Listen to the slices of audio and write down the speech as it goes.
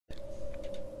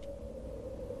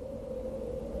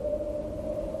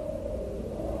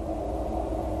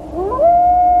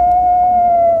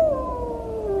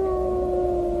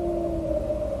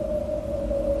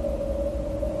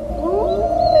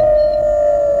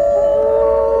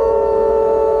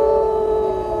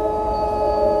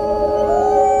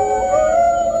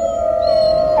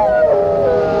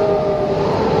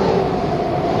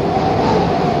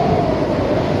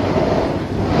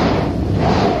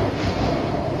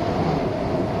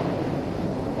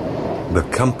The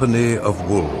Company of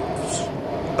Wolves,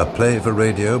 a play for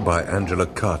radio by Angela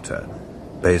Carter,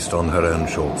 based on her own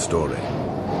short story.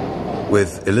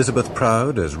 With Elizabeth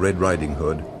Proud as Red Riding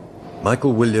Hood,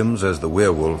 Michael Williams as the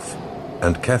werewolf,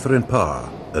 and Catherine Parr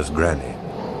as Granny.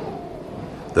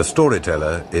 The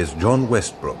storyteller is John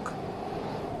Westbrook.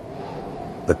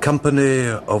 The Company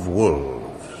of Wolves.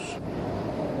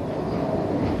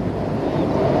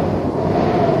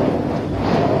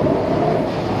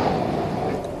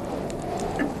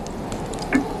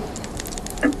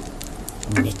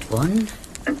 Knit one,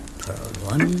 purl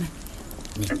one,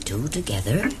 knit two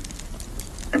together.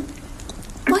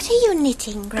 What are you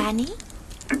knitting, Granny?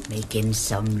 Making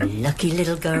some lucky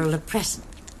little girl a present.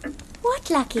 What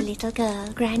lucky little girl,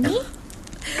 Granny?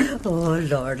 Oh,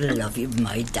 Lord love you,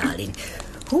 my darling.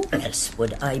 Who else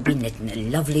would I be knitting a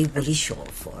lovely woolly shawl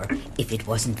for if it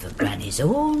wasn't for Granny's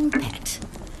own pet?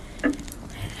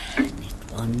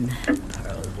 Knit one,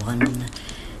 purl one.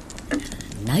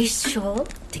 Nice shawl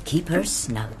to keep her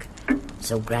snug,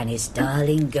 so Granny's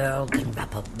darling girl can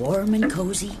wrap up warm and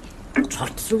cosy,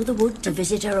 trot through the wood to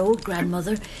visit her old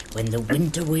grandmother when the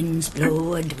winter winds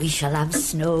blow and we shall have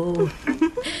snow.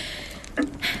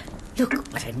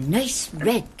 Look what a nice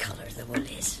red colour the wool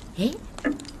is, eh?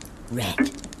 Red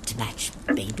to match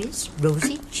baby's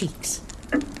rosy cheeks.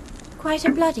 Quite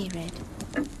a bloody red.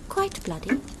 Quite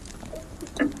bloody.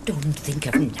 Don't think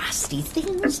of nasty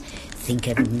things. Think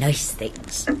of nice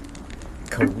things.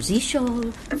 Cosy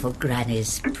shawl for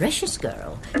Granny's precious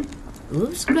girl.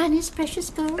 Who's Granny's precious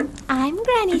girl? I'm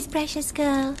Granny's precious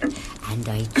girl. And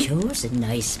I chose a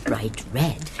nice bright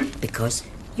red because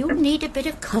you need a bit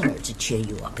of colour to cheer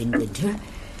you up in winter.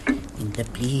 In the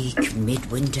bleak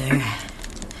midwinter.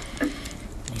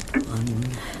 Knit one,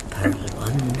 purl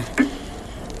one.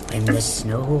 When the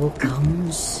snow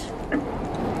comes.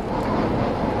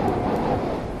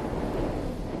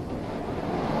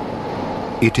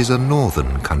 It is a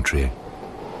northern country.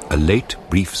 A late,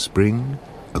 brief spring,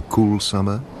 a cool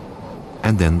summer,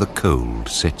 and then the cold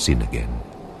sets in again.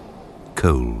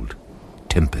 Cold,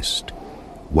 tempest,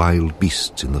 wild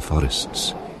beasts in the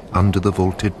forests, under the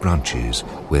vaulted branches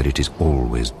where it is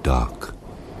always dark.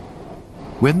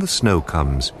 When the snow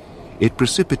comes, it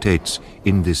precipitates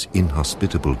in this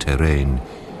inhospitable terrain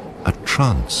a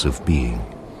trance of being,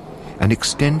 an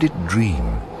extended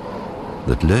dream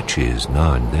that lurches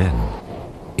now and then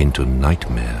into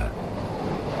nightmare.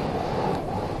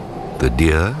 The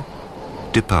deer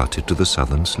departed to the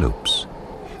southern slopes,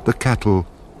 the cattle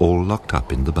all locked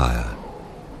up in the byre.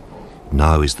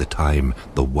 Now is the time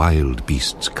the wild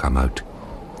beasts come out.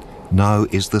 Now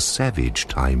is the savage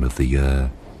time of the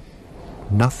year.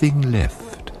 Nothing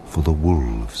left for the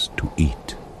wolves to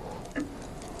eat.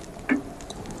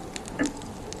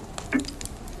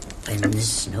 When the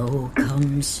snow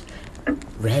comes,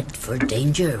 red for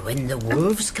danger when the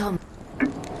wolves come.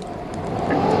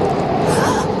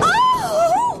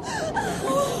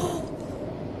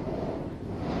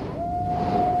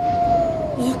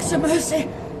 Looks a mercy!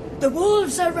 The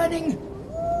wolves are running!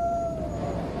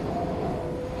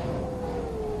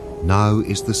 Now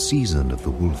is the season of the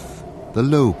wolf, the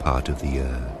low part of the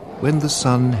year, when the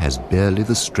sun has barely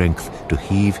the strength to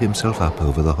heave himself up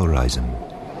over the horizon.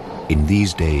 In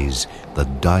these days, the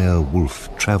dire wolf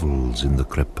travels in the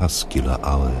crepuscular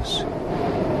hours.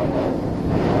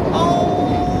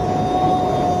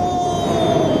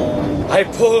 I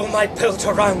pull my pelt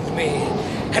around me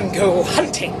and go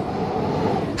hunting.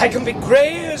 I can be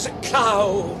grey as a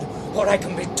cloud, or I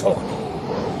can be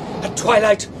tawny. At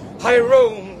twilight, I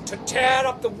roam to tear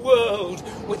up the world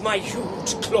with my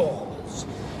huge claws.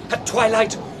 At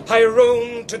twilight, I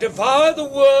roam to devour the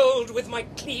world with my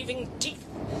cleaving teeth.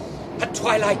 At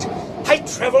twilight, I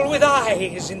travel with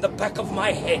eyes in the back of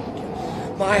my head.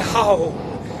 My howl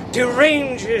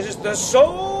deranges the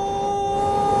soul.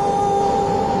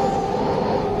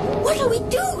 What'll we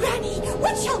do, Granny?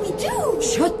 What shall we do?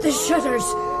 Shut the shutters,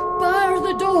 bar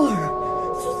the door,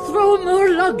 throw more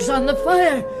logs on the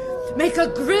fire, make a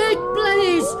great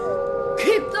blaze,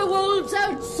 keep the wolves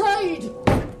outside.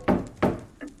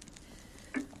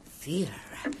 Fear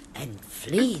and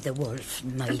flee the wolf,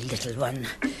 my little one.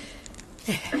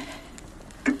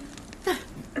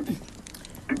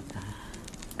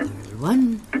 Purl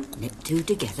one, knit two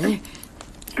together.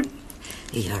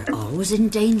 You're always in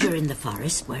danger in the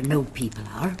forest where no people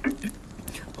are.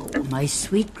 Oh, my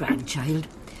sweet grandchild,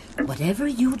 whatever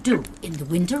you do in the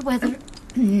winter weather,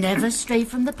 never stray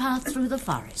from the path through the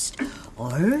forest,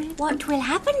 or... What will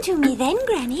happen to me then,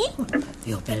 Granny?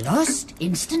 You'll be lost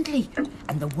instantly,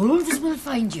 and the wolves will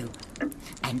find you.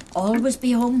 And always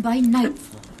be home by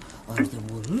nightfall, or the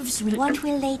wolves will... What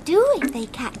will they do if they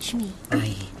catch me?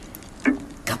 Why,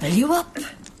 gobble you up.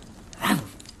 Row.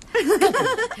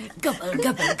 Gobble,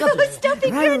 gobble, gobble. Stop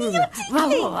it, Granny, you're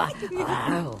tickling.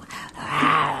 Row.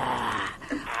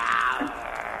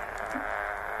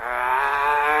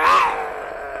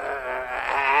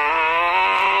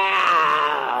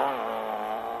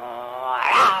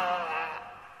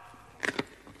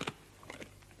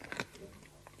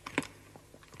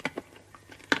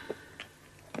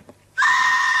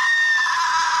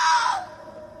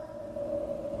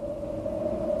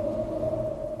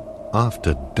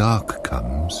 After dark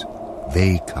comes,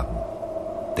 they come.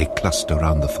 They cluster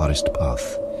round the forest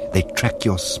path. They track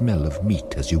your smell of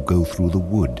meat as you go through the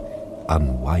wood,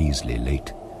 unwisely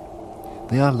late.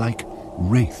 They are like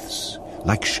wraiths,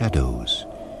 like shadows,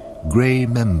 grey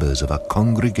members of a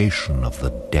congregation of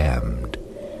the damned.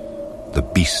 The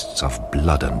beasts of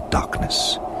blood and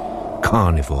darkness,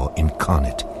 carnivore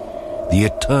incarnate, the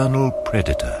eternal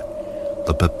predator,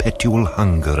 the perpetual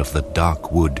hunger of the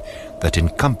dark wood that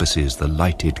encompasses the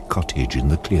lighted cottage in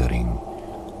the clearing,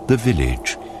 the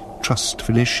village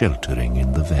trustfully sheltering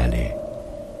in the valley.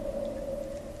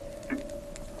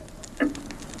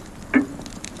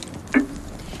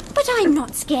 But I'm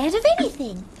not scared of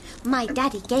anything. My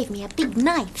daddy gave me a big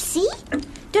knife, see?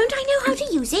 Don't I know how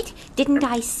to use it? Didn't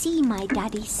I see my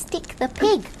daddy stick the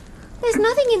pig? There's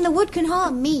nothing in the wood can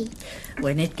harm me.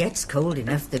 When it gets cold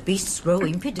enough, the beasts grow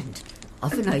impudent.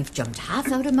 Often I've jumped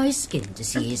half out of my skin to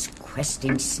see his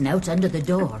questing snout under the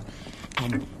door.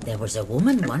 And there was a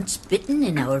woman once bitten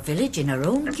in our village in her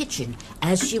own kitchen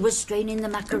as she was straining the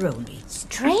macaroni.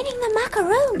 Straining the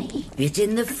macaroni? Bit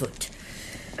in the foot.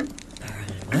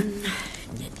 Purl one,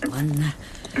 knit one.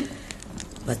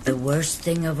 But the worst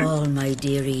thing of all, my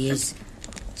dearie, is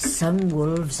some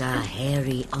wolves are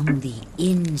hairy on the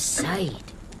inside.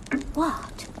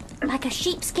 What? Like a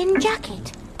sheepskin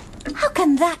jacket? How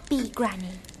can that be,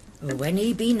 Granny? When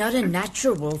he be not a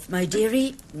natural wolf, my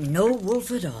dearie, no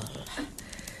wolf at all.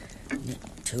 Knit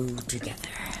two together.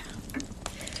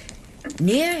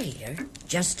 Near here,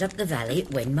 just up the valley,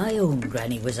 when my own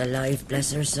granny was alive,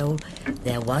 bless her soul,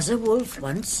 there was a wolf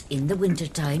once in the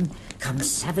winter-time come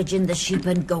savaging the sheep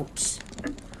and goats.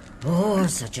 Oh,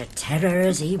 such a terror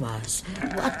as he was.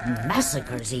 What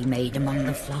massacres he made among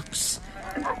the flocks.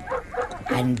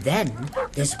 And then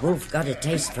this wolf got a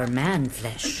taste for man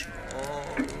flesh.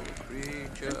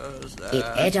 It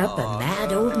ate up a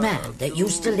mad old man that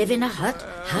used to live in a hut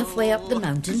halfway up the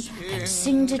mountain and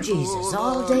sing to Jesus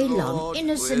all day long,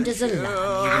 innocent as a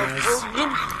lamb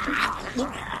he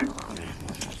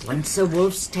was. Once a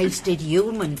wolf's tasted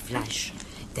human flesh,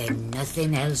 then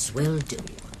nothing else will do.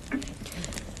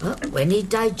 But when he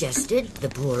digested, the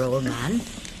poor old man,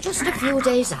 just a few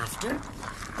days after,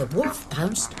 the wolf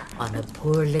pounced on a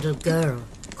poor little girl.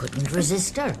 Couldn't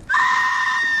resist her.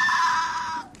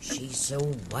 She's so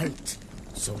white,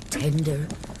 so tender.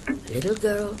 Little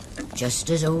girl, just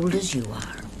as old as you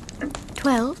are.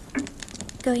 12,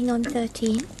 going on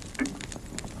 13.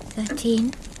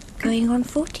 13, going on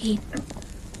 14.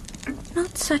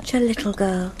 Not such a little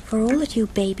girl, for all that you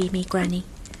baby me, Granny.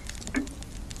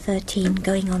 13,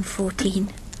 going on 14.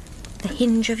 The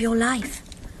hinge of your life,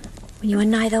 when you are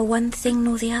neither one thing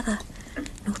nor the other,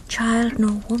 nor child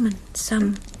nor woman,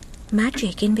 some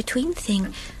magic in-between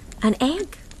thing, an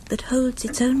egg that holds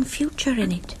its own future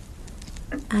in it,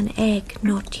 an egg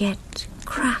not yet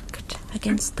cracked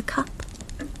against the cup.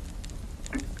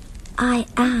 I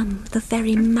am the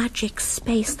very magic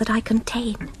space that I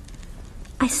contain.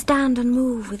 I stand and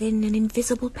move within an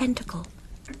invisible pentacle,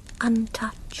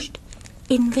 untouched,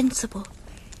 invincible,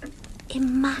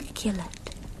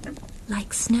 immaculate,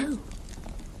 like snow,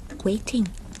 waiting.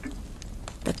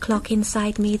 The clock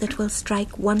inside me that will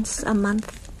strike once a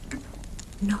month,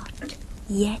 not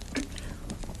yet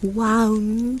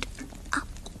wound up.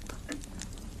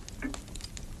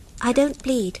 I don't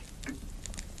bleed.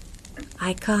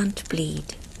 I can't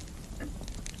bleed.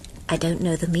 I don't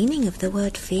know the meaning of the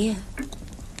word fear.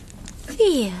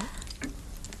 Fear?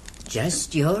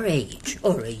 Just your age,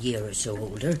 or a year or so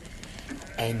older,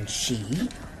 and she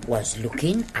was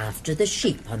looking after the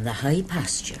sheep on the high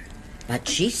pasture. But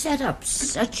she set up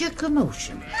such a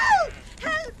commotion Help!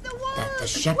 Help! The wolves! that the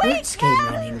shepherds came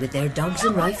running with their dogs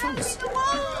and rifles.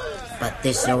 But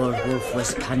this old wolf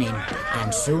was cunning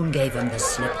and soon gave him the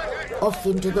slip. Off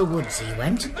into the woods he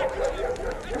went.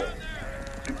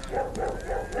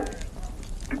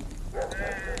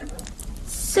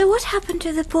 So what happened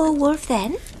to the poor wolf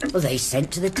then? Well, they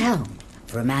sent to the town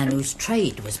for a man whose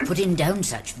trade was putting down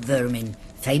such vermin.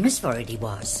 Famous for it he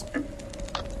was.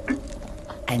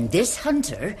 And this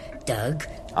hunter dug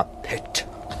a pit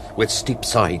with steep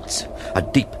sides, a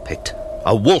deep pit,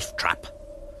 a wolf trap.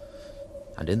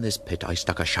 And in this pit I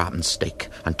stuck a sharpened stake,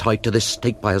 and tied to this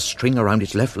stake by a string around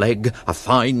its left leg a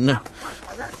fine...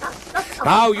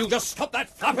 Now you just stop that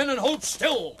flapping and hold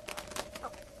still!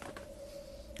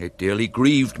 It dearly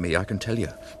grieved me, I can tell you,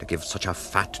 to give such a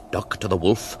fat duck to the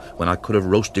wolf when I could have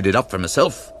roasted it up for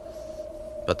myself.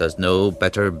 But there's no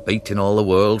better bait in all the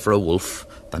world for a wolf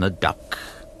than a duck.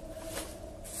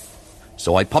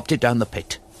 So I popped it down the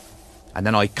pit, and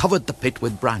then I covered the pit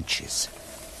with branches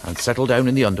and settled down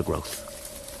in the undergrowth.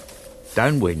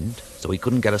 Downwind, so he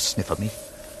couldn't get a sniff of me,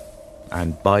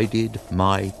 and bided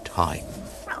my time.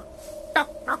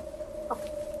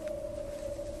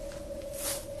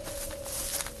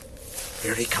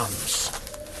 Here he comes.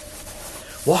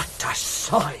 What a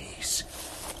size!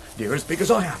 Near as big as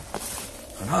I am.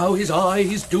 And how his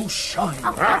eyes do shine.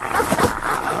 And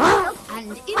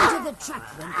into the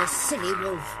trap went the silly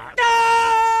wolf.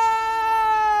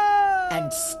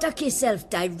 And stuck himself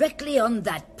directly on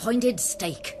that pointed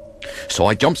stake. So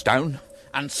I jumps down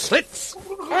and slits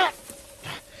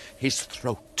his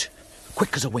throat,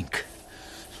 quick as a wink,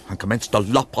 and commenced to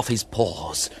lop off his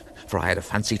paws, for I had a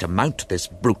fancy to mount this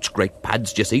brute's great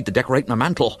pads, d'ye see, to decorate my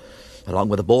mantle, along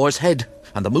with the boar's head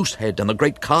and the moose head and the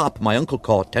great carp my uncle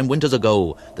caught 10 winters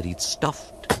ago that he'd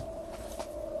stuffed.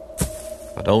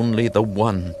 But only the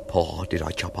one paw did I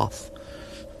chop off,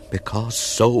 because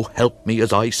so help me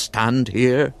as I stand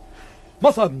here,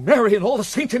 Mother Mary and all the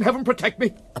saints in heaven protect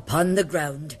me. Upon the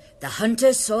ground, the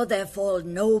hunters saw there fall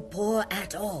no paw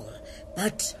at all,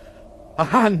 but... a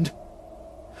hand.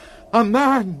 A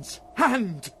man's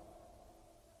hand.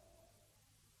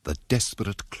 The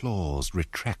desperate claws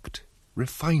retract,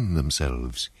 refine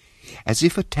themselves, as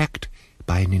if attacked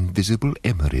by an invisible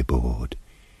emery board,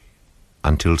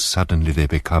 until suddenly they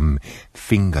become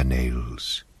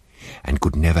fingernails, and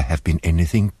could never have been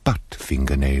anything but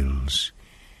fingernails,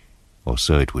 or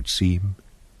so it would seem.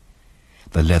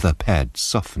 The leather pads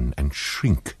soften and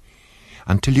shrink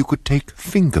until you could take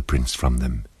fingerprints from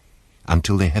them,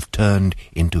 until they have turned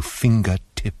into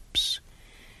fingertips.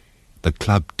 The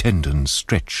club tendons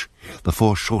stretch, the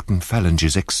foreshortened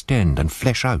phalanges extend and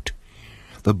flesh out.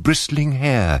 The bristling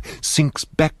hair sinks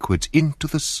backwards into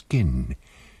the skin,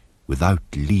 without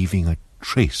leaving a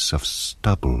trace of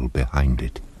stubble behind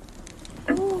it.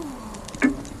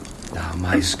 Now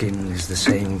my skin is the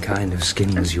same kind of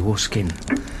skin as your skin,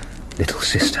 little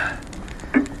sister.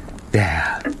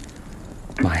 There,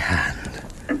 my hand.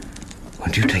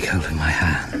 Won't you take hold of my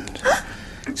hand?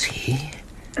 See?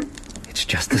 It's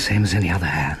just the same as any other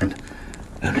hand,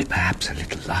 only perhaps a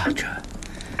little larger.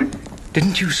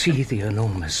 Didn't you see the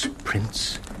enormous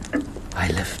prints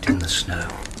I left in the snow?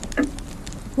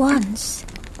 Once,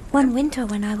 one winter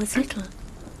when I was little,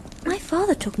 my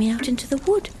father took me out into the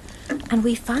wood, and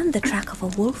we found the track of a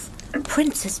wolf,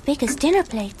 prints as big as dinner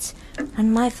plates,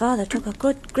 and my father took a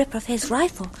good grip of his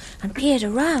rifle and peered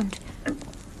around.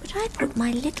 But I put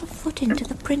my little foot into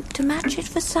the print to match it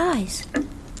for size,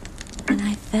 and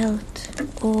I felt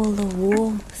all the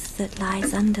warmth that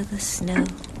lies under the snow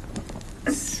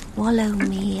swallow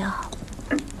me up.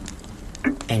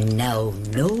 And now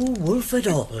no wolf at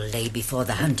all lay before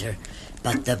the hunter,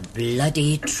 but the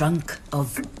bloody trunk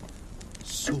of...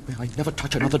 So may I never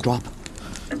touch another drop.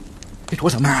 It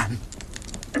was a man,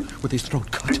 with his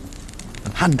throat cut,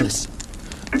 and handless,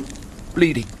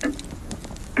 bleeding,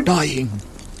 dying.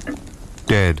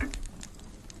 Dead.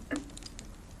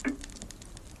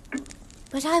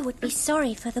 But I would be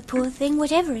sorry for the poor thing,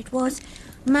 whatever it was,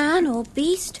 man or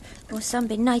beast, or some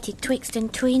benighted twixt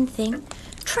and tween thing,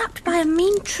 trapped by a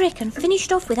mean trick and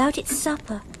finished off without its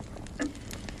supper.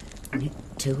 Knit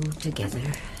two together.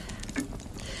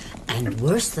 And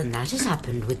worse than that has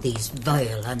happened with these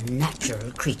vile,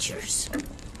 unnatural creatures.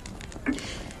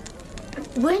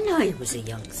 When I was a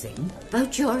young thing,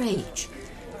 about your age,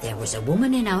 there was a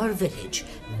woman in our village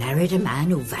married a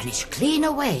man who vanished clean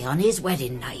away on his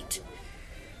wedding night.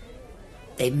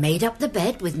 They made up the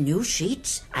bed with new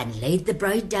sheets and laid the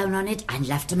bride down on it and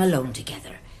left them alone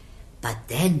together. But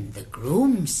then the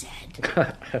groom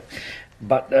said...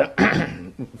 But,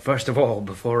 first of all,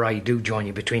 before I do join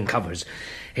you between covers,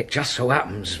 it just so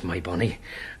happens, my bonny,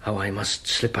 how I must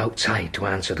slip outside to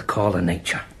answer the call of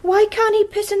nature. Why can't he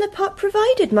piss in the pot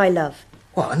provided, my love?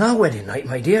 What, on our wedding night,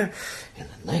 my dear? In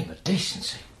the name of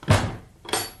decency.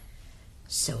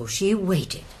 So she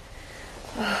waited.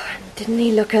 Oh, and didn't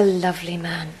he look a lovely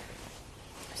man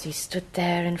as he stood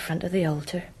there in front of the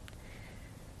altar?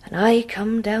 And I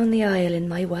come down the aisle in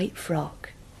my white frock,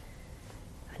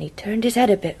 and he turned his head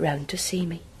a bit round to see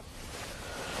me.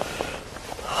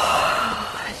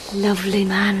 Oh, a lovely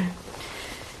man,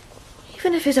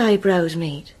 even if his eyebrows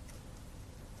meet.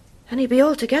 And he'd be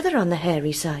altogether on the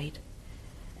hairy side.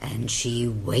 And she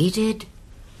waited?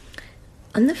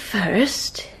 On the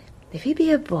first, if he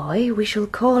be a boy, we shall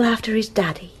call after his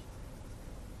daddy.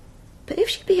 But if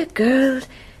she be a girl,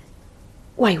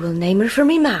 why, we'll name her for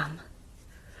me mam.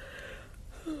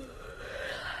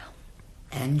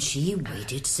 And she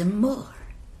waited some more,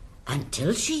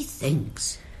 until she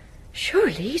thinks.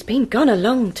 Surely he's been gone a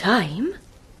long time.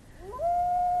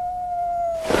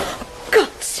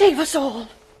 God save us all!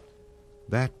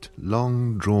 That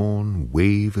long-drawn,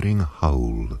 wavering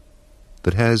howl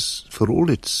that has, for all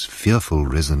its fearful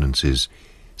resonances,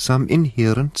 some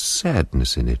inherent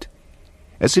sadness in it,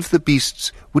 as if the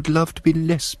beasts would love to be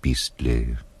less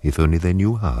beastly, if only they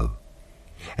knew how,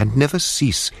 and never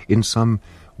cease in some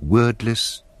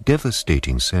wordless,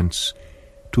 devastating sense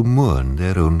to mourn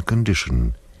their own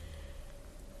condition.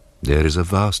 There is a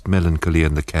vast melancholy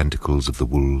in the canticles of the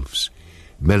wolves,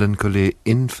 melancholy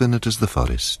infinite as the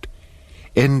forest,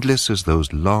 endless as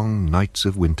those long nights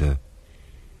of winter.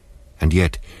 And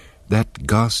yet that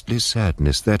ghastly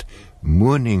sadness, that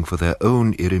mourning for their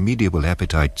own irremediable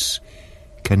appetites,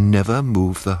 can never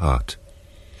move the heart,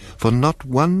 for not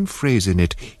one phrase in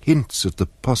it hints at the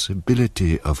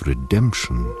possibility of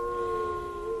redemption.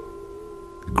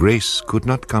 Grace could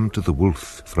not come to the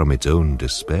wolf from its own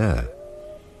despair,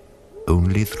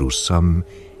 only through some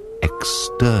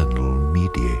external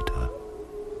mediator.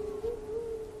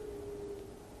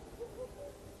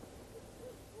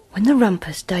 When the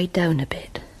rumpus died down a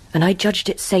bit, and I judged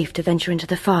it safe to venture into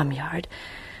the farmyard,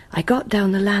 I got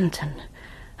down the lantern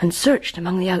and searched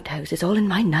among the outhouses, all in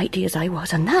my nightie as I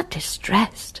was, and that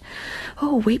distressed.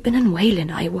 Oh, weeping and wailing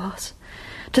I was,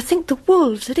 to think the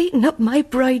wolves had eaten up my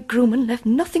bridegroom and left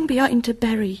nothing behind to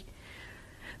bury.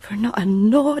 For not a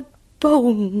gnawed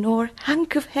bone, nor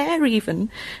hank of hair even,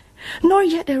 nor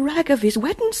yet a rag of his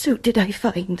wedding suit did I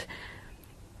find.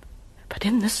 But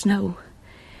in the snow,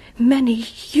 many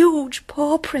huge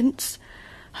paw prints,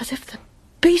 as if the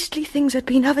beastly things had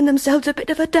been having themselves a bit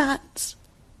of a dance.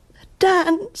 A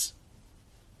dance.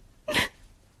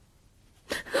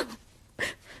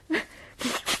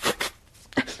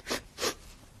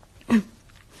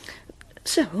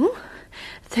 So,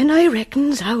 then I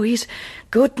reckons how he's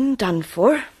good and done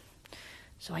for.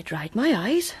 So I dried my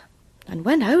eyes and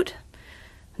went out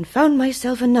and found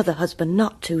myself another husband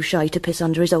not too shy to piss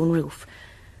under his own roof.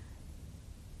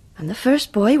 And the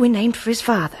first boy we named for his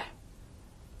father,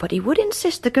 but he would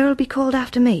insist the girl be called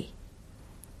after me.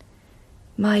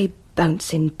 My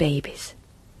bouncing babies,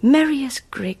 merry as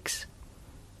grigs.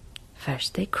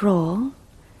 First they crawl,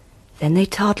 then they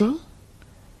toddle,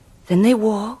 then they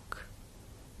walk,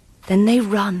 then they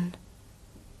run.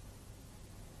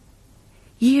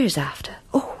 Years after,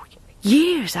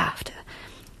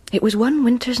 it was one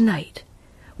winter's night,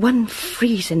 one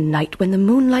freezing night when the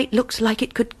moonlight looks like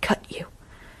it could cut you.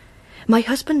 My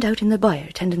husband out in the byre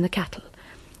tending the cattle,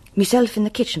 myself in the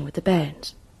kitchen with the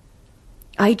bairns.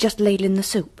 I just ladling the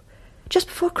soup, just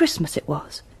before Christmas it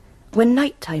was, when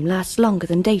night time lasts longer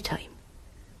than daytime.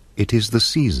 It is the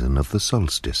season of the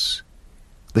solstice,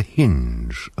 the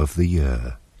hinge of the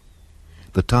year,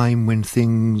 the time when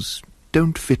things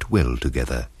don't fit well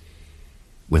together,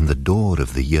 when the door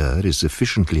of the year is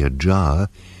sufficiently ajar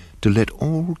to let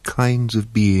all kinds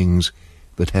of beings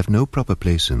that have no proper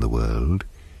place in the world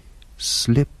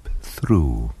slip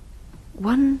through.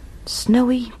 One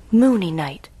snowy, moony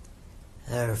night,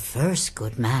 Her first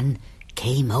good man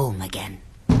came home again.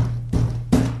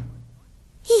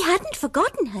 He hadn't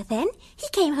forgotten her then. He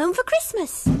came home for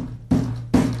Christmas.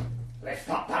 Lift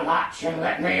up the latch and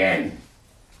let me in.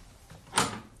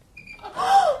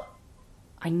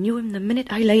 I knew him the minute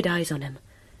I laid eyes on him,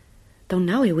 though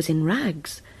now he was in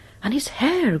rags, and his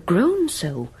hair grown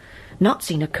so, not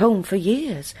seen a comb for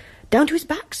years, down to his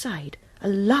backside,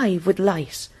 alive with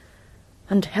lice,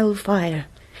 and hellfire,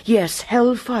 yes,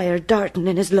 hellfire darting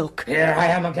in his look. Here I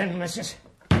am again, missus.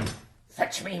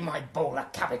 Fetch me my bowl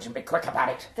of cabbage and be quick about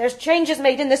it. There's changes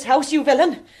made in this house, you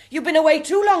villain. You've been away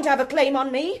too long to have a claim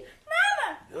on me.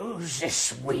 Mama! Who's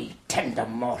this wee tender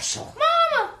morsel?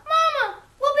 Mama! Mama!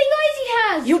 What big eyes he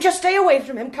has! You just stay away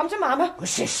from him. Come to Mama.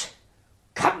 What's this?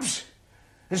 Cubs?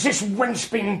 Has this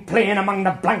wench been playing among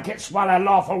the blankets while her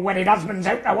lawful wedded husband's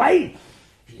out the way?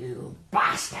 You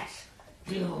bastard!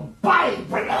 You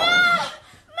Bible! Ah!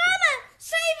 Mama!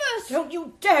 Save us! Don't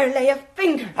you dare lay a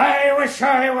finger. I wish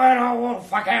I were a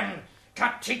wolf again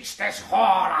to teach this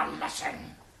whore a lesson.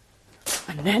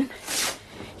 And then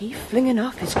he flinging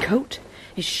off his coat,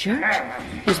 his shirt,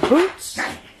 his boots,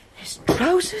 his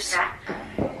trousers.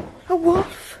 A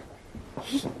wolf.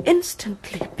 He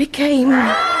instantly became.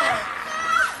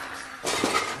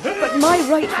 But my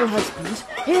rightful husband,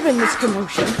 hearing this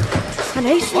commotion and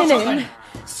hastening in,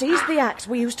 Seize the axe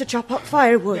we used to chop up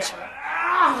firewood.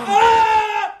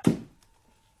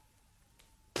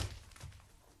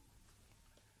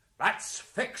 That's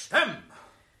fixed him.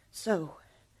 So,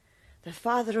 the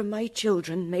father of my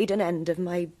children made an end of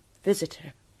my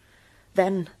visitor,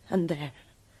 then and there.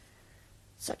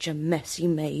 Such a mess he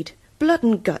made, blood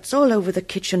and guts all over the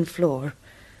kitchen floor.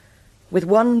 With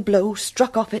one blow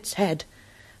struck off its head,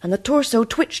 and the torso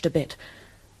twitched a bit.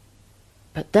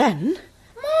 But then...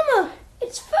 Mama,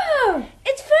 it's fur!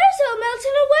 Its fur's all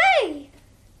melting away!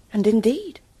 And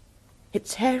indeed,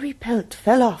 its hairy pelt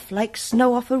fell off like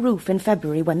snow off a roof in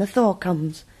February when the thaw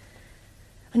comes.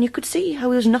 And you could see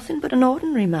how he was nothing but an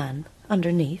ordinary man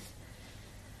underneath.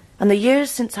 And the years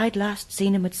since I'd last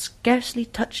seen him had scarcely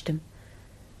touched him.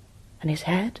 And his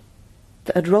head,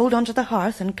 that had rolled onto the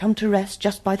hearth and come to rest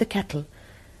just by the kettle,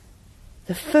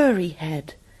 the furry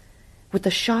head, with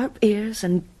the sharp ears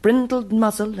and brindled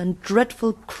muzzle and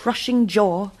dreadful crushing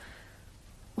jaw,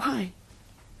 why,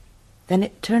 then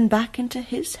it turned back into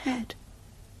his head.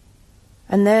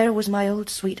 And there was my old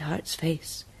sweetheart's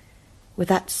face, with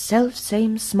that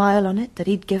self-same smile on it that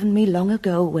he'd given me long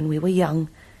ago when we were young,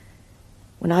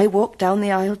 when I walked down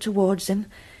the aisle towards him,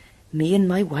 me in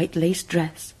my white lace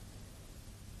dress.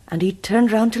 And he'd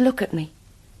turned round to look at me,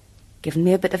 giving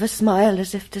me a bit of a smile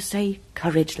as if to say,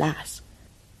 "Courage, lass."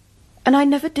 And I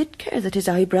never did care that his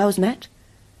eyebrows met.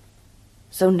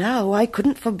 So now I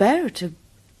couldn't forbear to...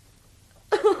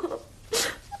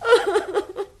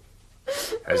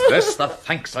 Is this the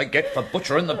thanks I get for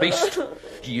butchering the beast?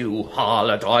 You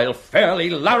harlot, I'll fairly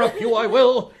larrup you, I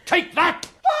will. Take that!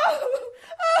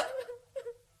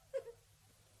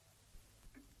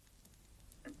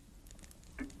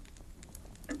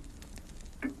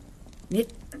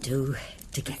 Knit two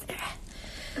together.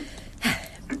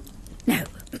 Now,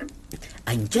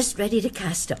 I'm just ready to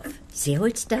cast off. See how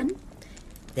it's done?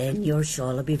 Then your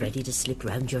shawl will be ready to slip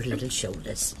round your little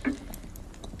shoulders.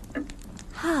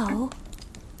 How?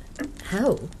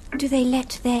 How? Do they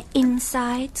let their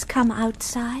insides come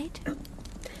outside?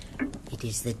 It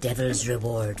is the devil's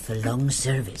reward for long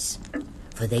service.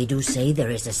 For they do say there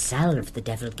is a salve the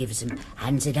devil gives him,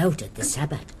 hands it out at the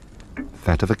Sabbath.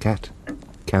 Fat of a cat,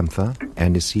 camphor,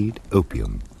 aniseed,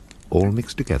 opium, all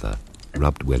mixed together,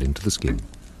 rubbed well into the skin.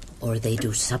 Or they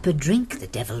do sup a drink the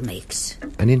devil makes.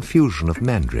 An infusion of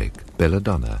mandrake,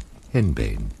 belladonna,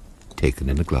 henbane, taken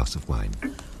in a glass of wine.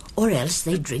 Or else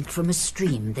they drink from a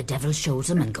stream the devil shows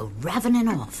them and go ravening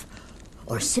off.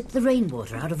 Or sip the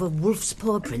rainwater out of a wolf's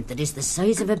paw print that is the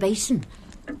size of a basin.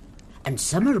 And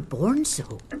some are born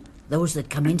so. Those that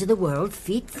come into the world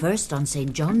feet first on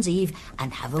St. John's Eve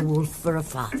and have a wolf for a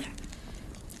father.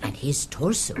 And his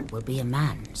torso will be a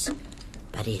man's,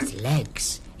 but his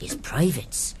legs, his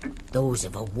privates, those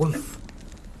of a wolf.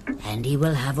 And he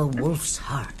will have a wolf's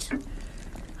heart.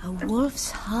 A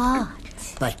wolf's heart.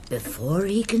 But before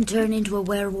he can turn into a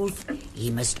werewolf,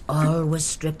 he must always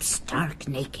strip stark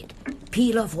naked,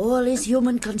 peel off all his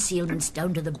human concealments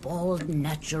down to the bald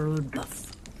natural buff.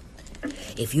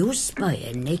 If you spy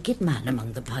a naked man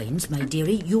among the pines, my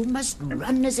dearie, you must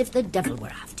run as if the devil were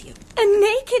after you. A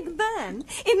naked man?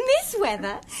 In this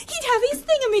weather? He'd have his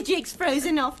thingamajigs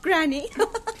frozen off, Granny.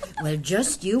 Well,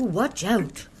 just you watch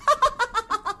out.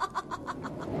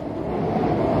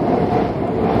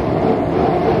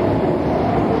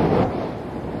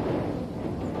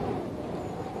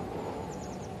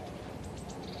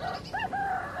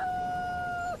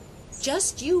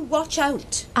 Just you watch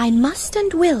out. I must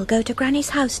and will go to Granny's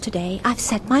house today. I've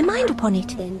set my mind upon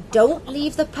it. Then don't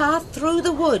leave the path through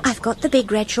the wood. I've got the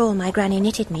big red shawl my Granny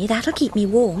knitted me. That'll keep me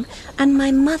warm. And my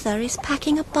mother is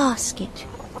packing a basket.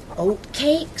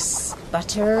 Oatcakes,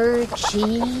 butter,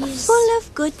 cheese. Full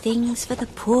of good things for the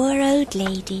poor old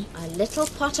lady. A little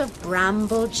pot of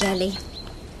bramble jelly.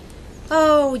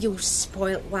 Oh, you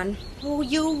spoilt one. Oh,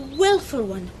 you wilful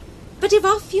one. But if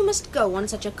off you must go on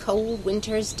such a cold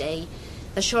winter's day,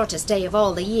 the shortest day of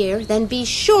all the year, then be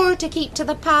sure to keep to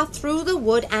the path through the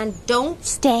wood and don't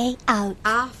stay out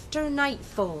after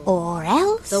nightfall. Or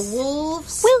else the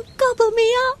wolves will gobble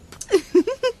me up.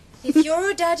 If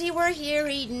your daddy were here,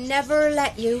 he'd never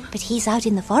let you. But he's out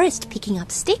in the forest picking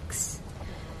up sticks.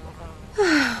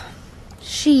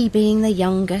 She being the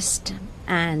youngest,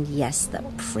 and yes, the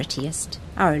prettiest,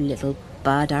 our little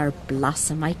bud, our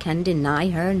blossom, I can deny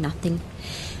her nothing.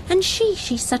 And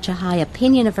she's such a high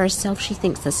opinion of herself, she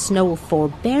thinks the snow will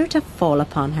forbear to fall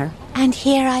upon her. And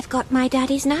here I've got my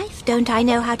daddy's knife. Don't I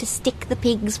know how to stick the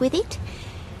pigs with it?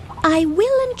 I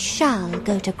will and shall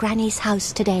go to Granny's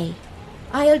house today.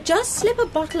 I'll just slip a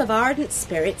bottle of ardent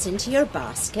spirits into your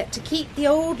basket to keep the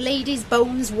old lady's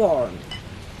bones warm.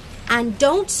 And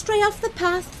don't stray off the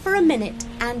path for a minute.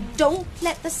 And don't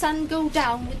let the sun go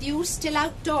down with you still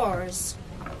outdoors.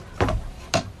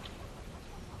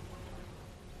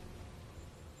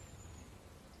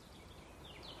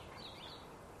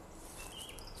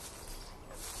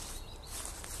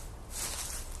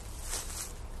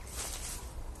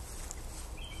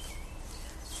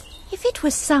 If it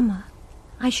was summer,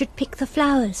 I should pick the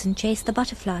flowers and chase the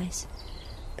butterflies.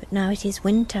 But now it is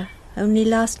winter, only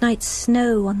last night's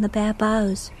snow on the bare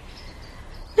boughs.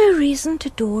 No reason to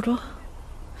dawdle.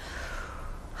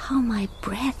 How my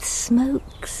breath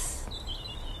smokes.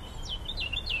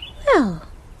 Well,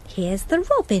 here's the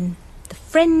robin, the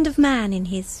friend of man in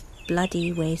his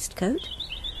bloody waistcoat,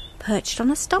 perched on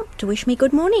a stump to wish me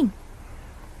good morning.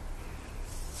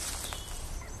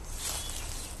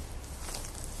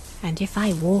 And if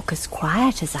I walk as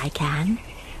quiet as I can,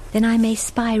 then I may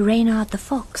spy Reynard the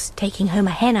fox taking home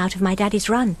a hen out of my daddy's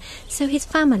run, so his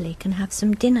family can have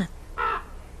some dinner.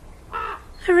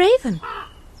 A raven.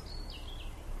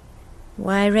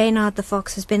 Why, Reynard the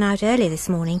fox has been out early this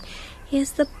morning.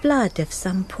 Here's the blood of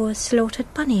some poor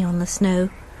slaughtered bunny on the snow.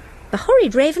 The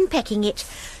horrid raven pecking it.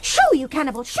 Shoo, you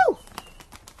cannibal, shoo!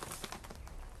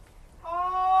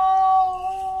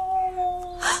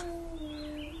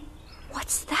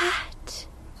 What's that?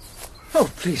 Oh,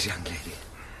 please, young lady.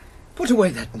 Put away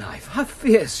that knife. How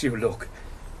fierce you look.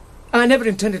 I never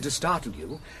intended to startle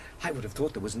you. I would have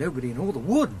thought there was nobody in all the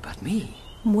wood but me.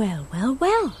 Well, well,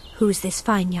 well. Who's this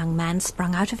fine young man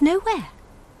sprung out of nowhere?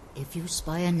 If you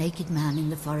spy a naked man in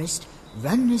the forest,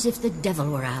 run as if the devil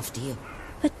were after you.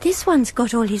 But this one's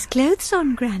got all his clothes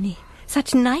on, Granny.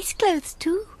 Such nice clothes,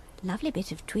 too. Lovely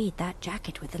bit of tweed, that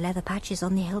jacket with the leather patches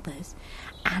on the elbows.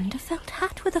 And a felt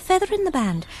hat with a feather in the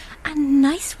band. And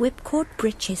nice whipcord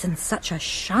breeches and such a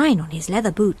shine on his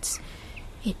leather boots.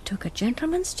 It took a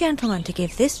gentleman's gentleman to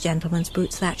give this gentleman's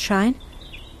boots that shine.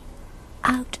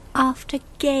 Out after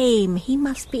game. He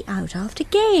must be out after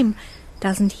game.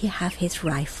 Doesn't he have his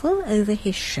rifle over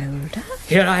his shoulder?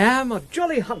 Here I am, a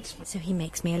jolly huntsman. So he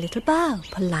makes me a little bow,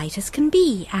 polite as can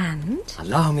be, and...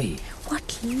 Allow me.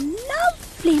 What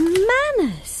lovely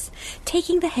manners!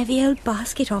 Taking the heavy old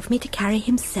basket off me to carry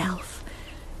himself.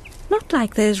 Not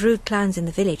like those rude clowns in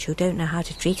the village who don't know how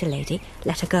to treat a lady,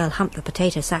 let a girl hump the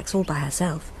potato sacks all by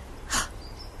herself.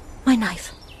 My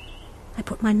knife. I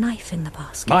put my knife in the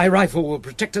basket. My rifle will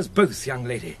protect us both, young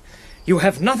lady. You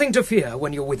have nothing to fear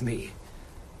when you're with me.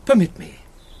 Permit me.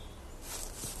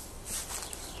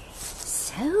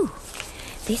 So,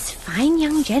 this fine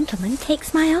young gentleman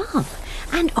takes my arm,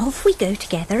 and off we go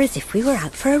together as if we were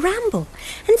out for a ramble,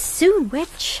 and soon we're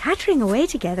chattering away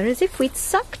together as if we'd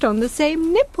sucked on the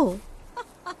same nipple.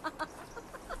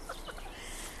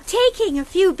 Taking a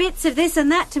few bits of this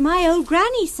and that to my old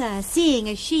granny, sir, seeing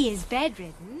as she is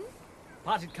bedridden.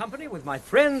 Parted company with my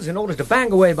friends in order to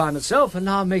bang away by myself, and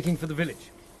now making for the village.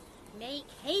 Make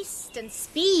haste and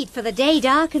speed, for the day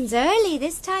darkens early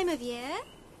this time of year.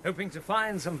 Hoping to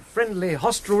find some friendly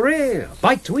hostelry, a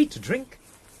bite to eat, a drink.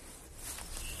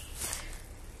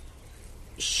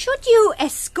 Should you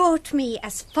escort me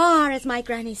as far as my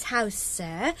granny's house,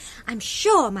 sir, I'm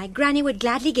sure my granny would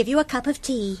gladly give you a cup of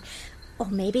tea. Or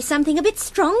maybe something a bit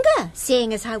stronger,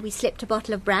 seeing as how we slipped a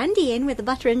bottle of brandy in with the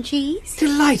butter and cheese.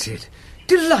 Delighted,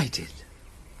 delighted.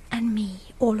 And me,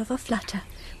 all of a flutter,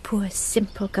 poor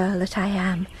simple girl that I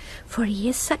am, for he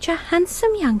is such a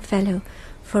handsome young fellow,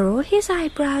 for all his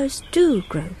eyebrows do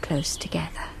grow close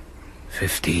together.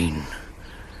 15,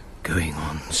 going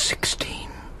on 16,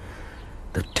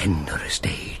 the tenderest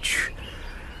age.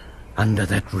 Under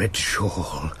that red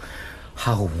shawl,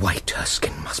 how white her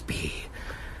skin must be,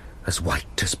 as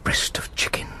white as breast of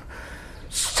chicken,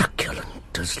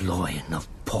 succulent as loin of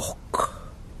pork.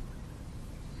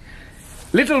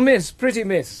 Little miss, pretty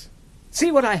miss,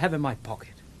 see what I have in my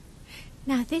pocket.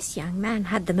 Now this young man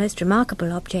had the most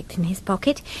remarkable object in his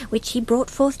pocket, which he brought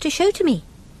forth to show to me.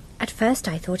 At first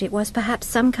I thought it was perhaps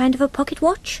some kind of a pocket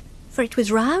watch, for it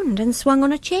was round and swung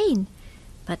on a chain.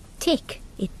 But tick,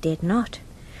 it did not.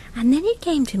 And then it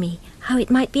came to me how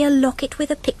it might be a locket with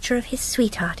a picture of his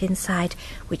sweetheart inside,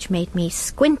 which made me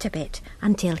squint a bit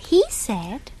until he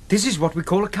said... This is what we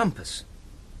call a compass.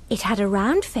 It had a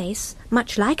round face,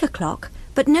 much like a clock,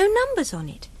 but no numbers on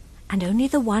it, and only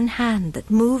the one hand that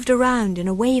moved around in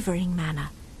a wavering manner,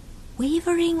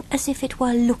 wavering as if it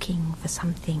were looking for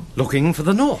something. Looking for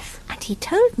the north. And he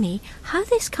told me how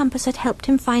this compass had helped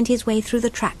him find his way through the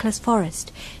trackless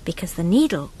forest, because the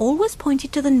needle always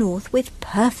pointed to the north with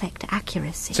perfect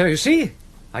accuracy. So you see,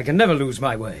 I can never lose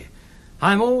my way.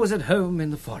 I'm always at home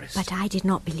in the forest. But I did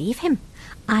not believe him.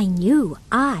 I knew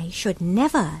I should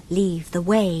never leave the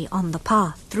way on the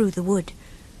path through the wood.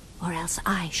 or else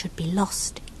I should be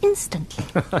lost instantly.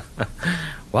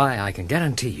 Why, I can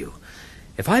guarantee you,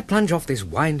 if I plunge off this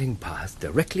winding path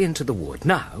directly into the wood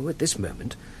now, at this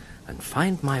moment, and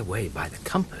find my way by the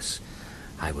compass,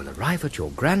 I will arrive at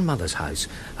your grandmother's house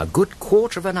a good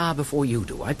quarter of an hour before you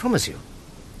do, I promise you.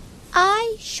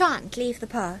 I shan't leave the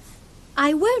path.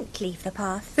 I won't leave the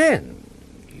path. Then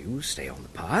you stay on the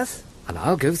path, and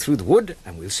I'll go through the wood,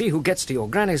 and we'll see who gets to your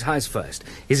granny's house first.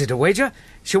 Is it a wager?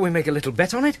 Shall we make a little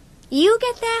bet on it? You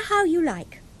get there how you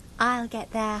like. I'll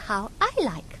get there how I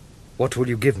like. What will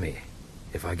you give me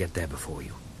if I get there before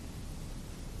you?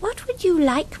 What would you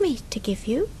like me to give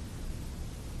you?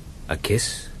 A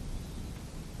kiss?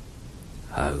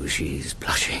 Oh, she's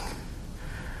blushing,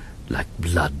 like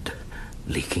blood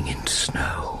leaking into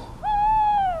snow.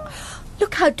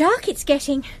 Look how dark it's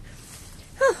getting.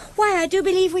 Oh, why, I do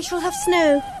believe we shall have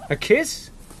snow. A kiss?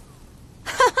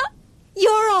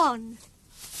 You're on.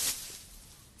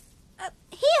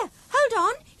 Here, hold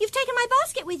on. You've taken my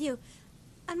basket with you.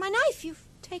 And my knife. You've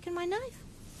taken my knife.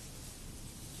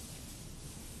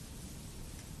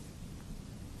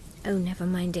 Oh, never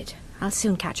mind it. I'll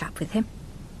soon catch up with him.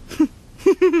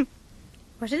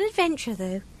 What an adventure,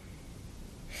 though.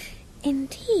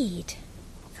 Indeed.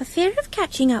 For fear of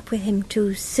catching up with him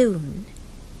too soon,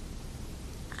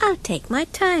 I'll take my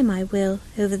time, I will,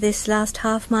 over this last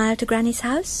half-mile to Granny's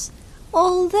house,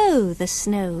 although the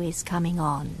snow is coming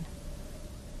on.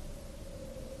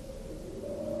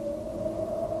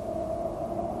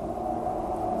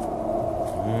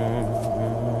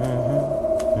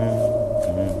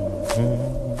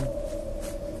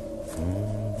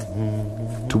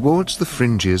 Towards the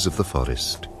fringes of the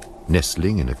forest,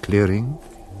 nestling in a clearing,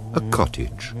 a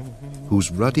cottage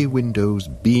whose ruddy windows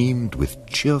beamed with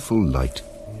cheerful light,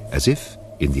 as if,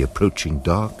 in the approaching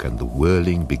dark and the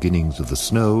whirling beginnings of the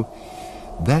snow,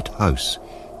 that house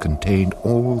contained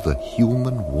all the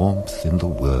human warmth in the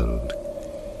world.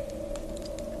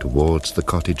 Towards the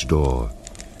cottage door,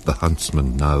 the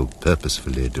huntsman now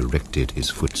purposefully directed his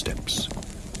footsteps.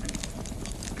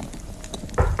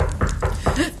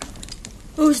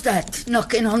 Who's that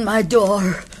knocking on my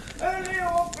door? Only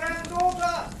your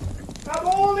granddaughter. Come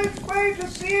all this way to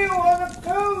see you on a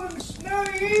cold and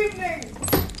snowy evening.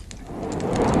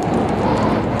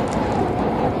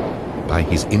 By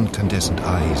his incandescent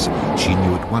eyes, she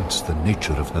knew at once the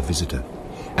nature of her visitor,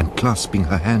 and clasping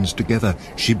her hands together,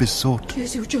 she besought,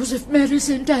 Jesus, Joseph, Mary,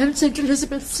 St. Anne, St.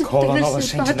 Elizabeth, St. Call on Dennis, all the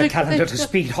St. saints in the Patrick, calendar St. to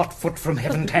speed hot foot from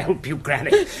heaven to help you,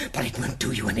 Granny. But it won't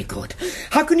do you any good.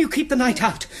 How can you keep the night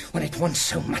out when it wants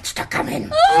so much to come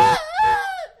in?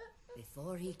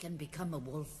 Before he can become a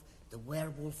wolf, the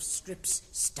werewolf strips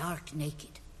stark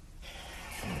naked.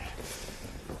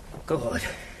 Good.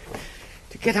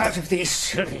 To get out of these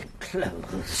silly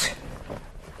clothes.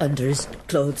 Under his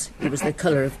clothes, he was the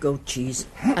colour of goat cheese,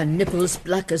 and nipples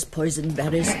black as poison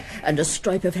berries, and a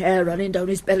stripe of hair running down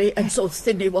his belly, and so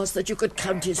thin he was that you could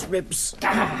count his ribs.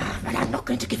 But I'm not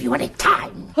going to give you any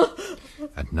time.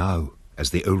 and now, as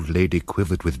the old lady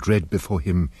quivered with dread before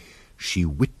him, she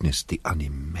witnessed the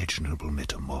unimaginable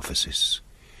metamorphosis.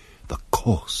 The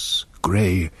coarse,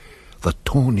 grey, the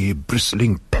tawny,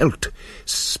 bristling pelt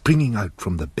springing out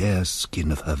from the bare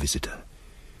skin of her visitor,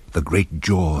 the great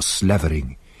jaw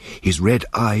slavering, his red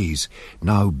eyes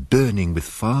now burning with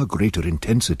far greater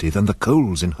intensity than the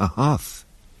coals in her hearth.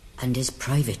 And his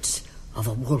privates of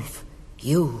a wolf,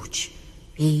 huge,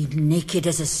 he naked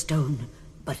as a stone,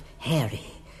 but hairy,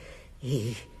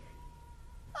 he...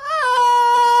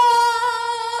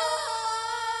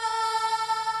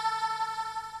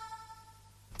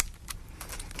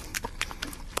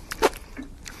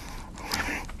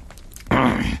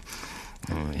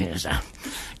 Here's a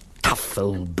tough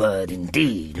old bird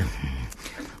indeed.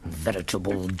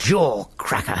 Veritable jaw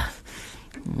cracker.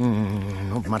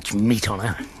 Not much meat on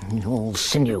her. All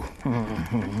sinew.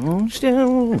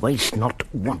 Still, waste not,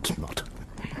 want not.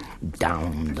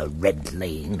 Down the red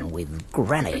lane with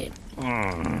Granny.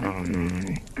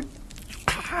 And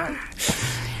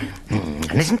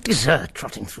isn't Dessert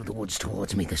trotting through the woods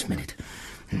towards me this minute?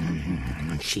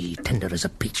 She tender as a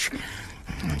peach,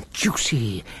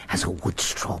 juicy as a wood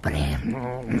strawberry.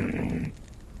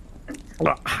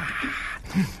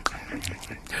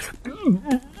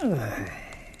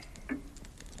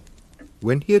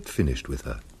 When he had finished with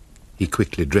her, he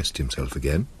quickly dressed himself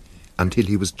again, until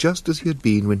he was just as he had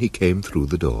been when he came through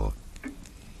the door.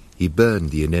 He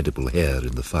burned the inedible hair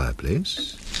in the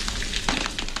fireplace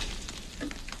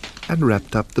and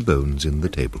wrapped up the bones in the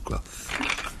tablecloth.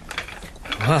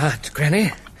 What,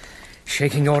 Granny?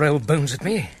 Shaking your old bones at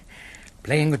me?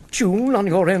 Playing a tune on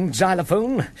your own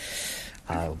xylophone?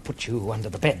 I'll put you under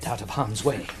the bed out of harm's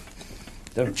way.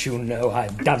 Don't you know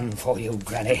I've done for you,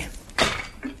 Granny?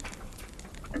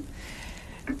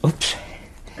 Oops.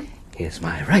 Here's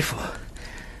my rifle.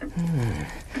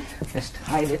 Best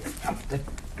hide it up the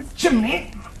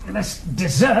chimney. This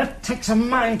dessert takes a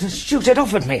mind to shoot it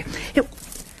off at me.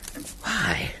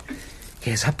 Why,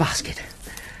 here's a basket.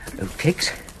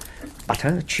 Oatcakes,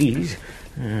 butter, cheese.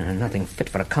 Nothing fit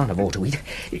for a carnivore to eat.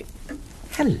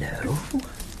 Hello,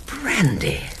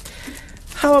 brandy.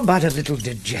 How about a little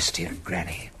digestive,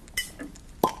 Granny?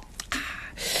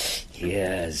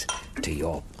 Here's to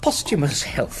your posthumous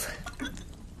health.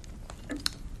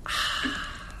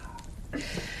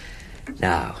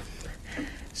 Now,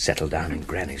 settle down in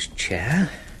Granny's chair.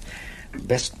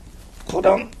 Best put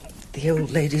on the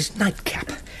old lady's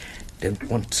nightcap. Don't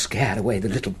want to scare away the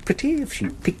little pretty if she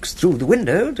peeks through the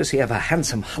window to see if a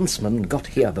handsome huntsman got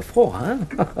here before her.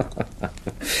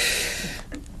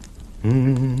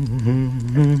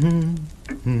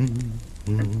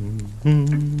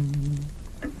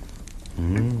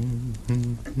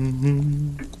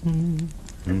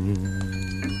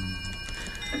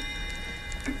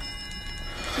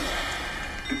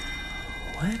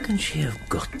 Where can she have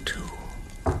got to?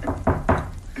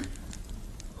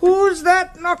 Who's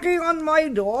that knocking on my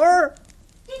door?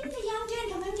 Didn't the young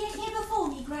gentleman get here before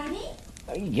me, Granny?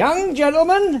 A young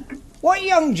gentleman? What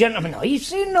young gentleman? I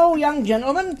see no young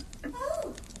gentleman.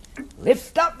 Oh.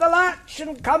 Lift up the latch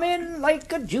and come in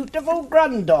like a dutiful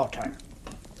granddaughter.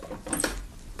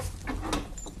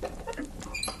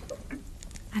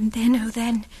 And then, oh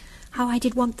then, how I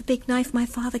did want the big knife my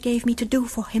father gave me to do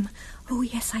for him. Oh,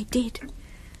 yes, I did.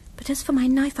 But as for my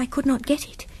knife, I could not get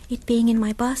it, it being in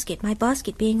my basket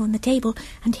being on the table,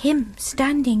 and him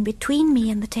standing between me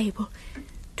and the table,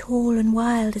 tall and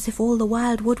wild as if all the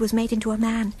wild wood was made into a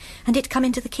man, and it come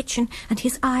into the kitchen, and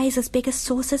his eyes as big as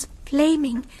saucers,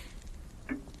 flaming.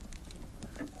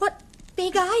 What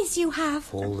big eyes you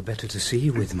have! All the better to see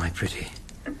you with, my pretty.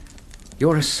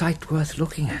 You're a sight worth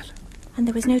looking at. And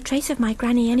there was no trace of my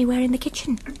Granny anywhere in the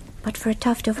kitchen, but for a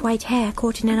tuft of white hair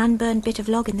caught in an unburned bit of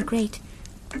log in the grate.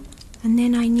 And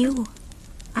then I knew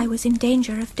I was in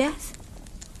danger of death.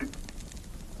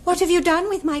 What have you done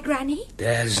with my Granny?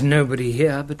 There's nobody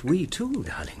here but we two,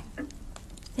 darling.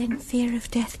 Then fear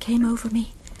of death came over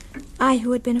me, I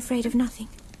who had been afraid of nothing.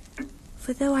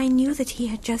 For though I knew that he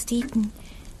had just eaten,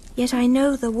 yet I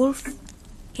know the wolf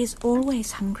is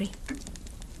always hungry.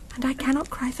 And I cannot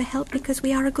cry for help because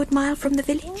we are a good mile from the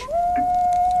village.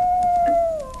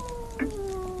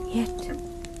 Yet,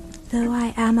 though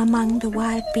I am among the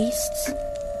wild beasts,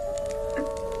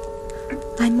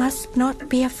 I must not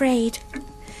be afraid,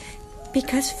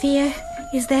 because fear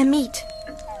is their meat.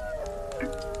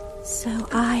 So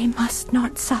I must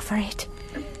not suffer it.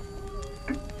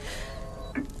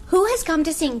 Who has come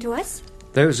to sing to us?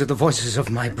 Those are the voices of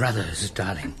my brothers,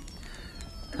 darling.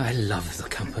 I love the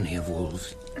company of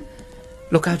wolves.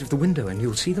 Look out of the window and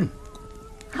you'll see them.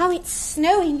 How it's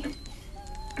snowing.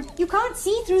 You can't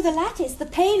see through the lattice, the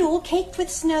pane all caked with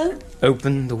snow.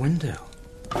 Open the window.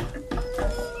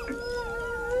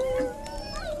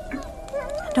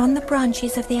 And on the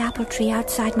branches of the apple tree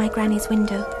outside my Granny's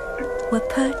window were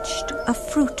perched a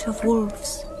fruit of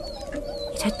wolves.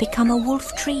 It had become a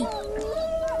wolf tree.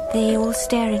 They all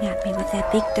staring at me with their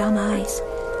big dumb eyes.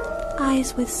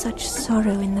 Eyes with such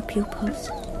sorrow in the pupils.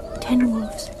 10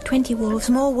 wolves, 20 wolves,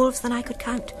 more wolves than I could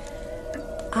count.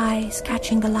 Eyes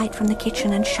catching the light from the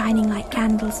kitchen and shining like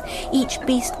candles, each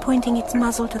beast pointing its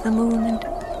muzzle to the moon and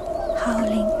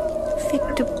howling,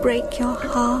 fit to break your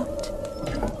heart.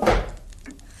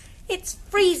 It's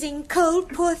freezing cold,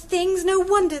 poor things. No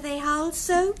wonder they howl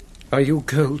so. Are you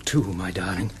cold too, my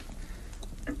darling?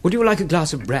 Would you like a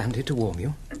glass of brandy to warm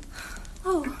you?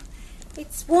 Oh,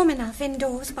 it's warm enough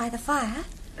indoors by the fire.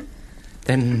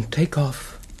 Then take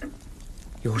off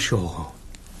your shawl.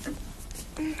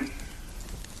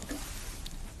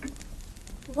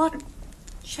 What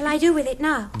shall I do with it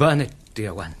now? Burn it,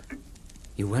 dear one.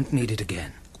 You won't need it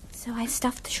again. So I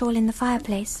stuffed the shawl in the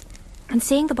fireplace, and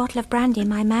seeing the bottle of brandy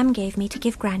my mam gave me to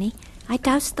give Granny, I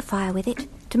doused the fire with it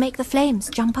to make the flames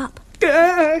jump up.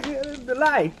 The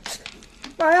light.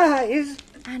 My eyes.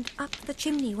 And up the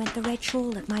chimney went the red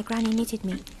shawl that my Granny knitted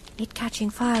me, it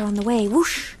catching fire on the way.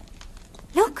 Whoosh!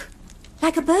 Look!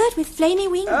 Like a bird with flamy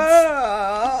wings.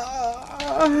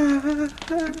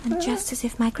 And just as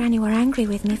if my Granny were angry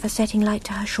with me for setting light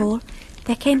to her shawl,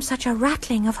 there came such a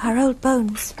rattling of her old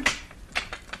bones.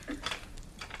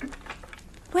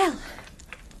 Well,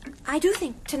 I do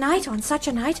think tonight, on such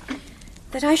a night,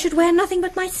 that I should wear nothing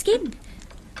but my skin.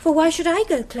 For why should I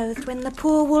go clothed when the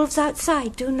poor wolves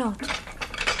outside do not?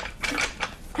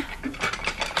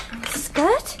 My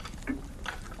skirt?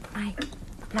 My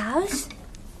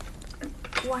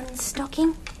 1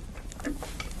 stocking.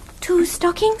 2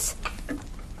 stockings.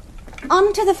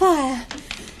 Onto the fire.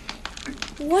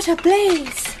 What a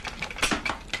blaze!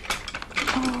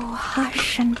 Oh,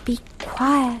 hush and be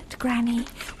quiet, Granny,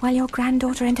 while your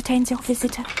granddaughter entertains your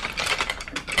visitor.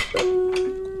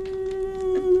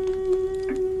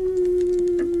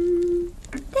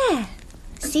 There.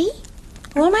 See?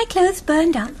 All my clothes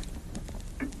burned up.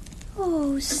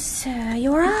 Oh, sir,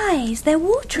 your eyes, they're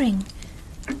watering.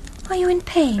 Are you in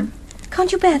pain?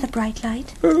 Can't you bear the bright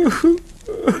light?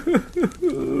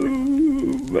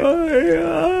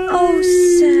 Oh,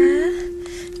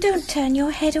 sir, don't turn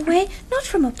your head away. Not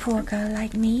from a poor girl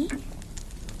like me.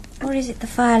 Or is it the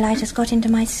firelight has got into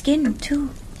my skin,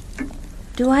 too?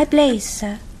 Do I blaze,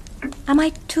 sir? Am I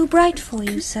too bright for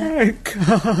you, sir? I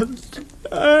can't.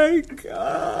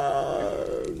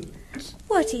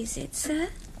 What is it, sir?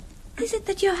 Is it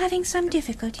that you're having some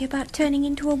difficulty about turning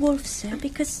into a wolf, sir,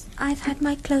 because I've had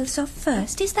my clothes off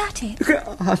first? Is that it?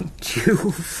 Aren't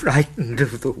you frightened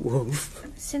of the wolf?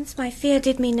 Since my fear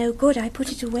did me no good, I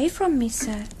put it away from me,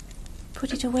 sir.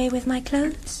 Put it away with my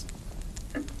clothes.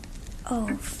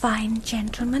 Oh, fine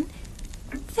gentleman.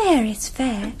 Fair is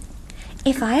fair.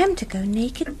 If I am to go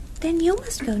naked, then you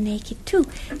must go naked too.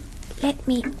 Let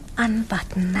me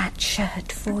unbutton that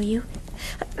shirt for you.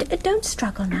 Don't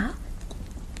struggle now.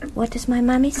 What does my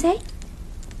mummy say?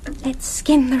 Let's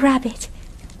skin the rabbit.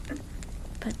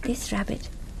 But this rabbit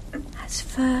has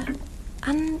fur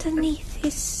underneath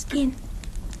his skin.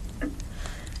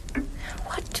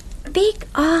 What big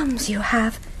arms you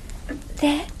have.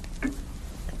 There.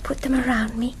 Put them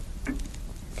around me.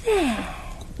 There.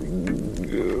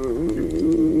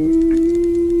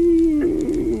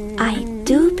 I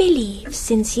do believe,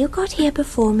 since you got here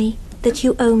before me, that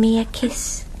you owe me a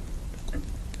kiss.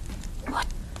 What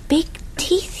big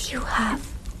teeth you have.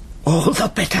 All the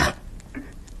better.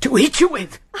 To eat you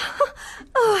with.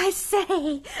 Oh, I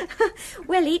say.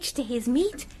 Well, each to his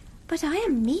meat. But I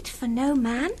am meat for no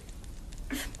man.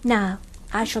 Now,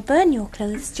 I shall burn your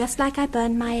clothes just like I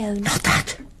burned my own. Not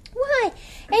that. Why,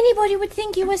 anybody would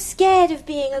think you were scared of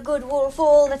being a good wolf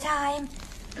all the time.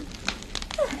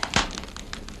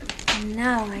 And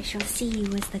now I shall see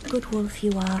you as the good wolf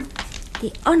you are,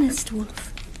 the honest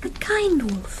wolf, the kind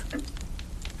wolf.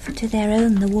 For to their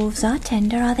own the wolves are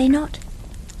tender, are they not?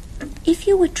 If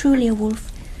you were truly a wolf,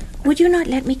 would you not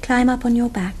let me climb up on your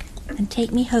back and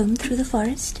take me home through the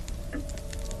forest?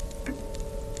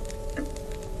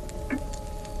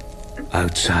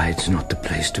 Outside's not the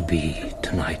place to be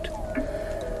tonight.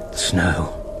 The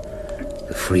snow,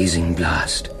 the freezing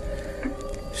blast.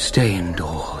 Stay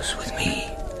indoors with me.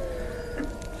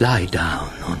 Lie down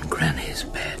on Granny's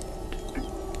bed.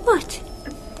 What?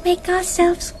 Make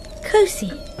ourselves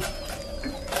cosy?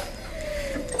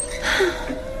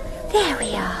 There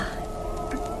we are.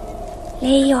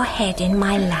 Lay your head in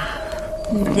my lap.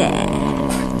 There.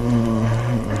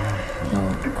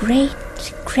 Your great,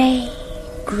 grey,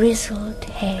 grizzled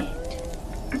head.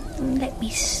 Let me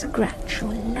scratch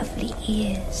your lovely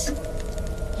ears.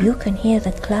 You can hear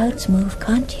the clouds move,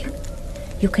 can't you?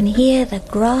 You can hear the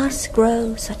grass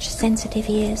grow, such sensitive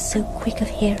ears, so quick of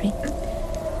hearing.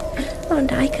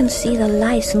 And I can see the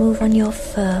lice move on your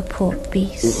fur, poor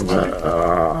beast.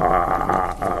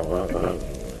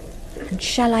 And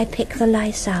shall I pick the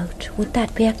lice out? Would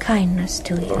that be a kindness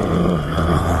to you?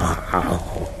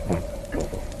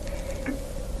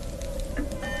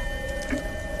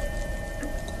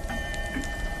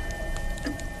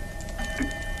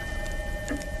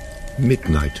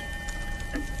 Midnight.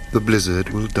 The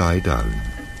blizzard will die down.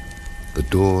 The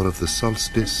door of the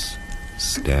solstice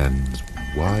stands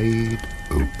wide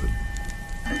open.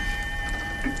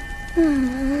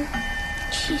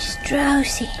 She's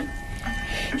drowsy.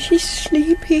 She's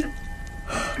sleepy.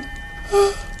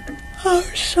 How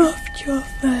soft your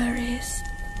fur is.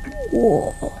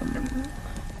 Warm.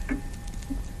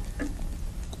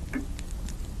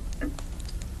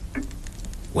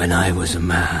 When I was a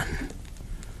man,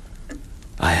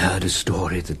 I heard a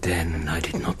story that then I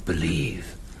did not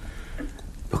believe,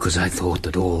 because I thought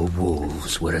that all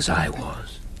wolves were as I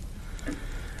was.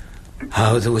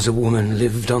 How there was a woman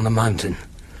lived on the mountain,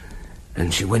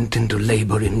 and she went into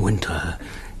labor in winter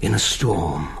in a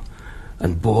storm,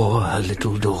 and bore her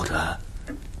little daughter,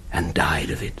 and died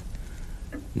of it.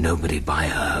 Nobody by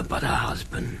her but her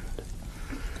husband.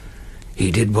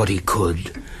 He did what he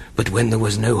could, but when there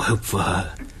was no hope for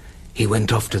her, he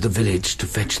went off to the village to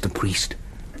fetch the priest.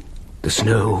 The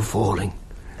snow falling,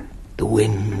 the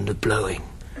wind blowing,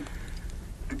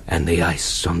 and the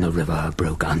ice on the river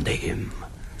broke under him.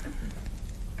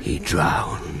 He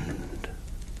drowned.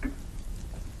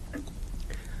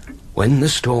 When the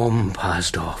storm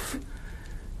passed off,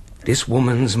 this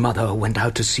woman's mother went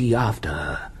out to sea after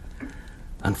her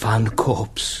and found a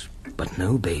corpse, but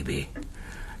no baby,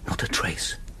 not a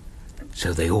trace.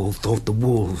 So they all thought the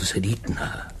wolves had eaten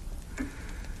her.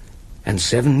 And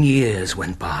 7 years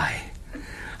went by,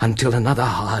 until another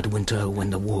hard winter when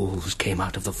the wolves came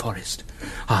out of the forest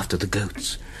after the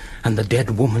goats, and the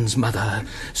dead woman's mother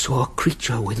saw a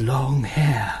creature with long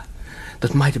hair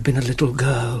that might have been a little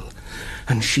girl,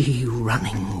 and she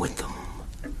running with them.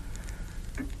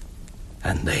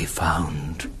 And they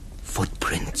found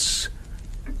footprints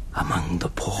among the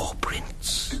paw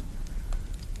prints.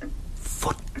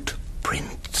 Footprints.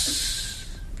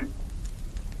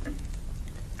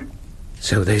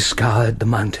 So they scoured the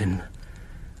mountain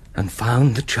and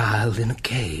found the child in a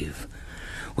cave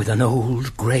with an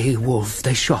old grey wolf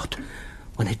they shot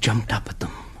when it jumped up at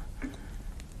them.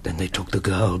 Then they took the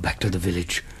girl back to the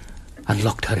village and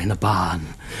locked her in a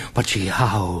barn. But she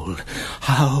howled.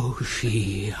 How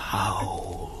she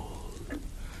howled.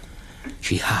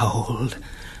 She howled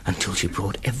until she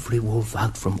brought every wolf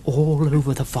out from all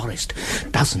over the forest,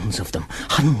 dozens of them,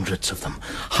 hundreds of them,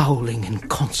 howling in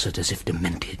concert as if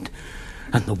demented.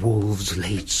 And the wolves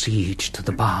laid siege to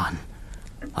the barn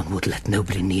and would let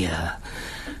nobody near,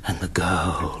 and the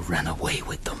girl ran away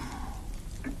with them.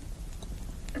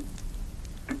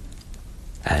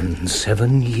 And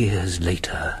 7 years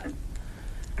later,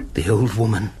 the old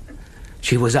woman,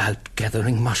 she was out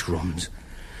gathering mushrooms.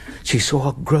 She saw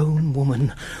a grown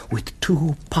woman with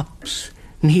 2 pups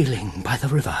kneeling by the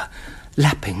river,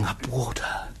 lapping up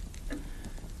water.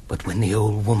 But when the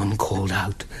old woman called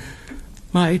out,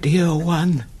 "My dear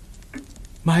one,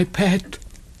 my pet,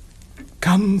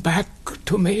 come back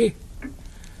to me,"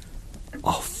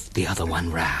 off the other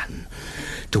one ran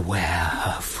to where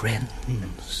her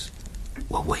friends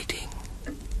were waiting.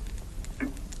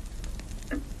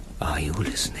 Are you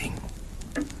listening?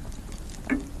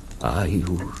 Are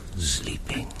you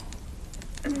sleeping?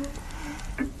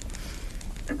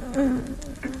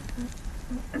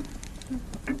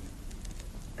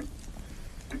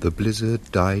 The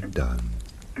blizzard died down,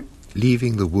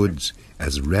 leaving the woods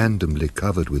as randomly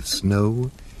covered with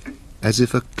snow as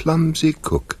if a clumsy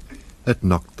cook had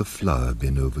knocked the flour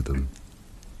bin over them.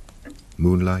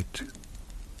 Moonlight,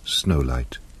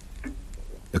 snowlight,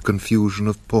 a confusion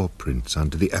of paw prints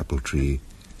under the apple tree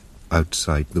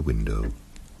outside the window.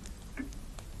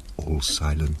 All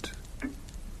silent,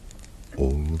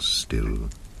 all still.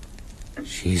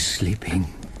 She's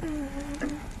sleeping.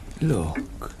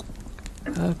 Look,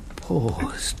 her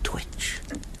paws twitch.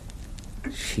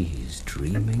 She's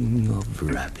dreaming of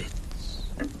rabbits.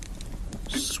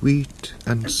 Sweet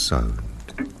and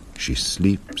sound, she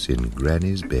sleeps in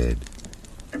Granny's bed,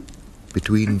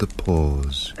 between the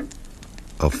paws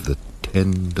of the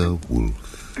tender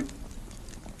wolf.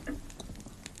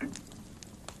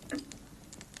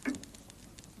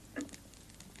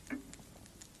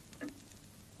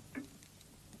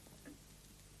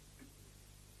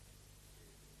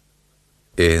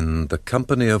 In The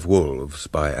Company of Wolves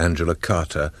by Angela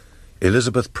Carter,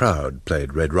 Elizabeth Proud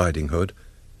played Red Riding Hood,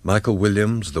 Michael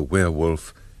Williams the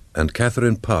werewolf, and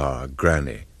Catherine Parr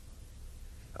Granny.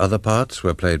 Other parts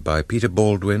were played by Peter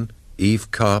Baldwin,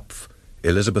 Eve Karpf,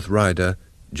 Elizabeth Ryder,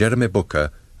 Jeremy Booker,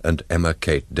 and Emma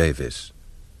Kate Davis.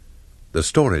 The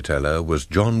storyteller was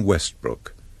John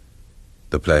Westbrook.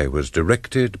 The play was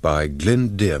directed by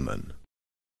Glyn Dearman.